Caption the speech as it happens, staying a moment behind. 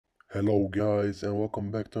Hello guys, and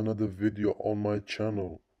welcome back to another video on my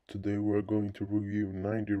channel. Today we're going to review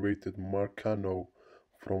 90 rated Marcano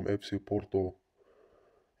from FC Porto.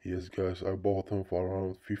 Yes guys, I bought him for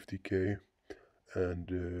around 50k,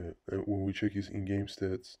 and when we check his in-game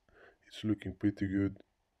stats, it's looking pretty good.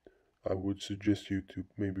 I would suggest you to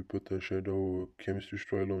maybe put a shadow chemistry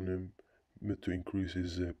style on him to increase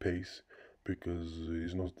his pace, because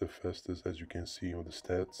he's not the fastest as you can see on the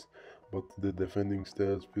stats, but the defending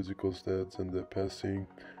stats, physical stats, and the passing,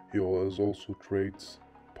 he has also traits,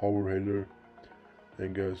 power header.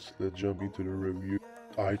 And guys, let's jump into the review.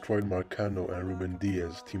 I tried Marcano and Ruben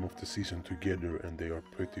Diaz team of the season together, and they are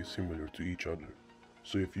pretty similar to each other.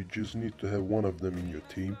 So if you just need to have one of them in your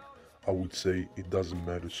team, I would say it doesn't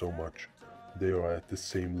matter so much. They are at the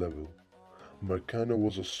same level. Marcano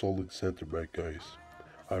was a solid center back, guys.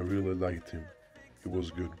 I really liked him. He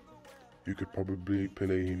was good. You could probably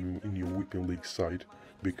play him in your Weekend League side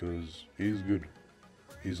because he's good.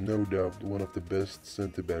 He's no doubt one of the best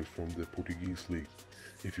center backs from the Portuguese league.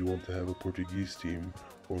 If you want to have a Portuguese team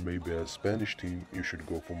or maybe a Spanish team, you should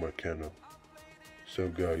go for Marcano. So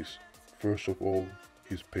guys, first of all,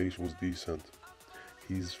 his pace was decent.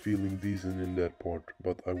 He's feeling decent in that part,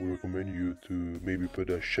 but I would recommend you to maybe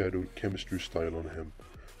put a shadow chemistry style on him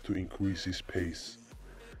to increase his pace.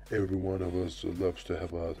 Every one of us loves to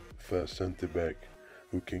have a fast center back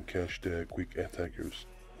who can catch the quick attackers.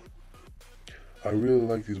 I really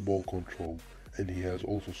like his ball control, and he has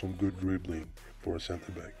also some good dribbling for a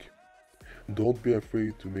center back. Don't be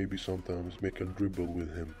afraid to maybe sometimes make a dribble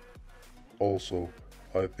with him. Also,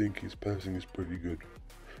 I think his passing is pretty good.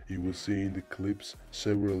 You will see in the clips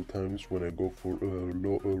several times when I go for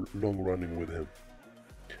long running with him,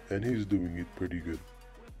 and he's doing it pretty good.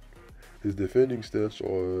 His defending stats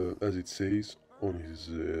are, as it says on his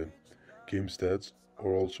game stats,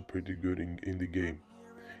 are also pretty good in the game.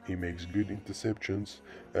 He makes good interceptions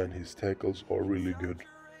and his tackles are really good.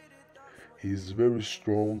 He's very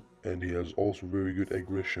strong and he has also very good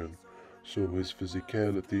aggression, so his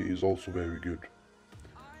physicality is also very good.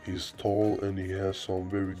 He's tall and he has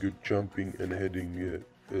some very good jumping and heading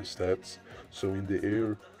stats, so in the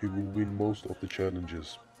air he will win most of the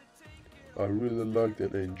challenges. I really liked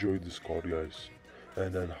and enjoyed this card, guys,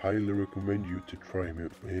 and I highly recommend you to try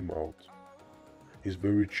him out. He's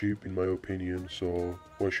very cheap in my opinion, so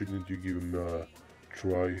why shouldn't you give him a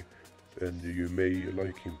try, and you may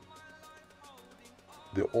like him.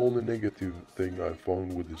 The only negative thing I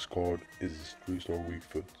found with this card is his 3-star weak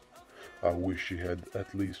foot. I wish he had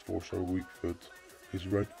at least 4-star weak foot. His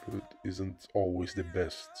right foot isn't always the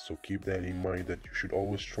best, so keep that in mind that you should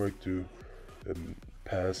always try to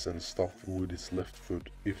pass and stuff with his left foot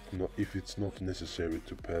if it's not necessary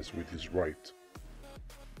to pass with his right.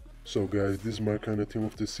 So guys, this Marcano team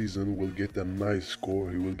of the season will get a nice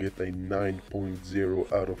score. He will get a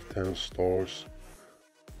 9.0 out of 10 stars.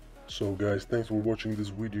 So guys, thanks for watching this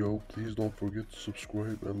video. Please don't forget to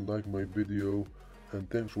subscribe and like my video. And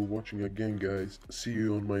thanks for watching again, guys. See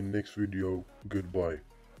you on my next video. Goodbye.